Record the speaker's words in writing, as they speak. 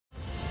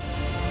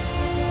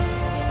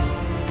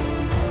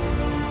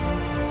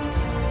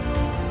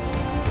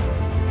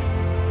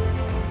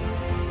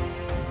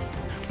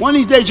One of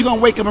these days you're going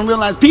to wake up and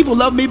realize people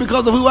love me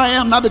because of who I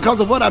am, not because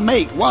of what I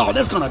make. Wow,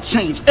 that's going to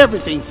change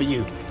everything for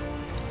you.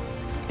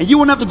 And you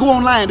won't have to go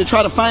online to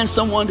try to find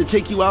someone to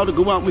take you out, to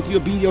go out with you,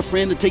 be your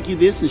friend, to take you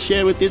this and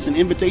share with this and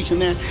invitation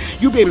there.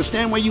 You'll be able to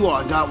stand where you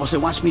are, and God will say,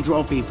 watch me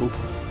draw people.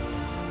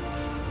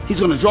 He's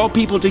going to draw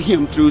people to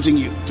him through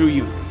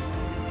you.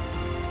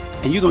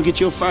 And you're going to get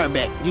your fire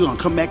back. You're going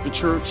to come back to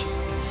church.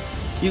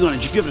 If you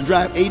have to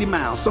drive 80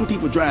 miles, some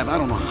people drive, I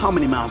don't know how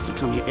many miles to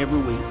come here every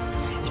week.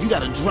 If you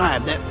got to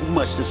drive that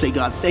much to say,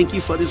 God, thank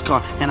you for this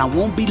car, and I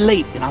won't be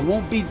late, and I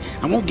won't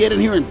get in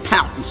here and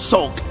pout and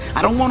sulk.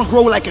 I don't want to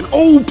grow like an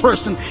old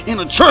person in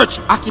a church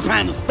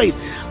occupying the space.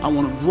 I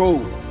want to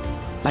grow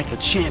like a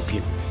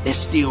champion that's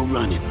still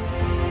running.